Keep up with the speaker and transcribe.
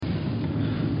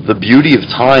The beauty of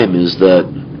time is that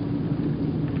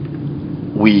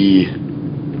we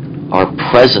are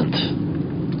present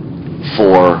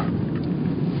for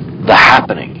the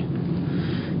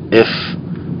happening. If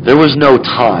there was no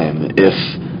time,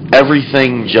 if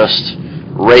everything just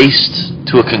raced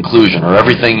to a conclusion, or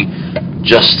everything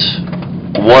just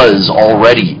was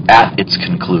already at its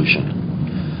conclusion,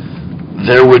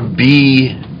 there would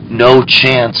be no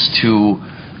chance to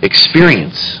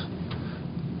experience.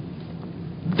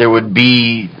 There would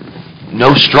be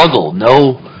no struggle,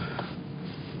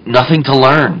 nothing to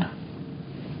learn,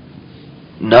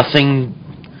 nothing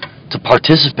to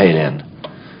participate in.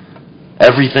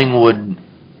 Everything would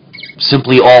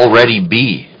simply already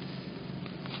be.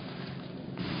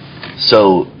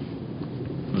 So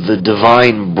the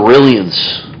divine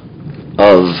brilliance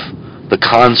of the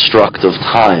construct of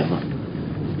time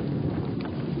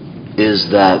is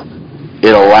that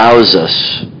it allows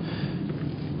us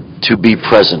to be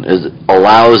present. It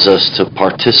allows us to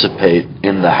participate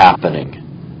in the happening.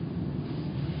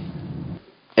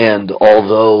 And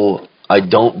although I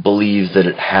don't believe that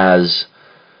it has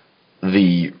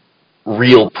the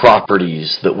real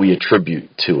properties that we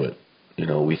attribute to it,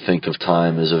 we think of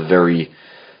time as a very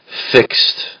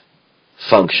fixed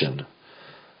function.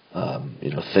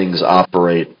 Things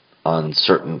operate on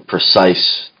certain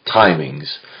precise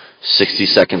timings, 60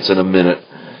 seconds in a minute,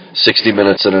 60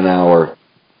 minutes in an hour,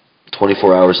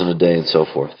 24 hours in a day, and so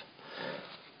forth.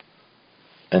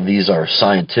 And these are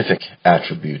scientific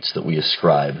attributes that we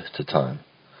ascribe to time.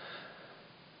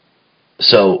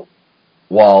 So,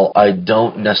 while I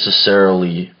don't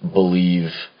necessarily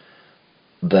believe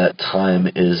that time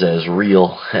is as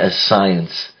real as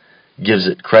science gives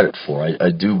it credit for, I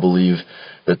do believe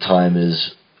that time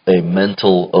is a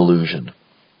mental illusion.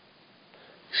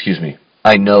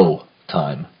 I know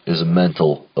time is a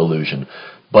mental illusion,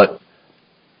 but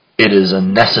it is a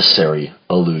necessary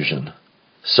illusion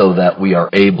so that we are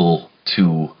able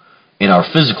to, in our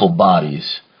physical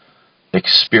bodies,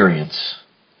 experience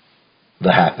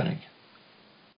the happening.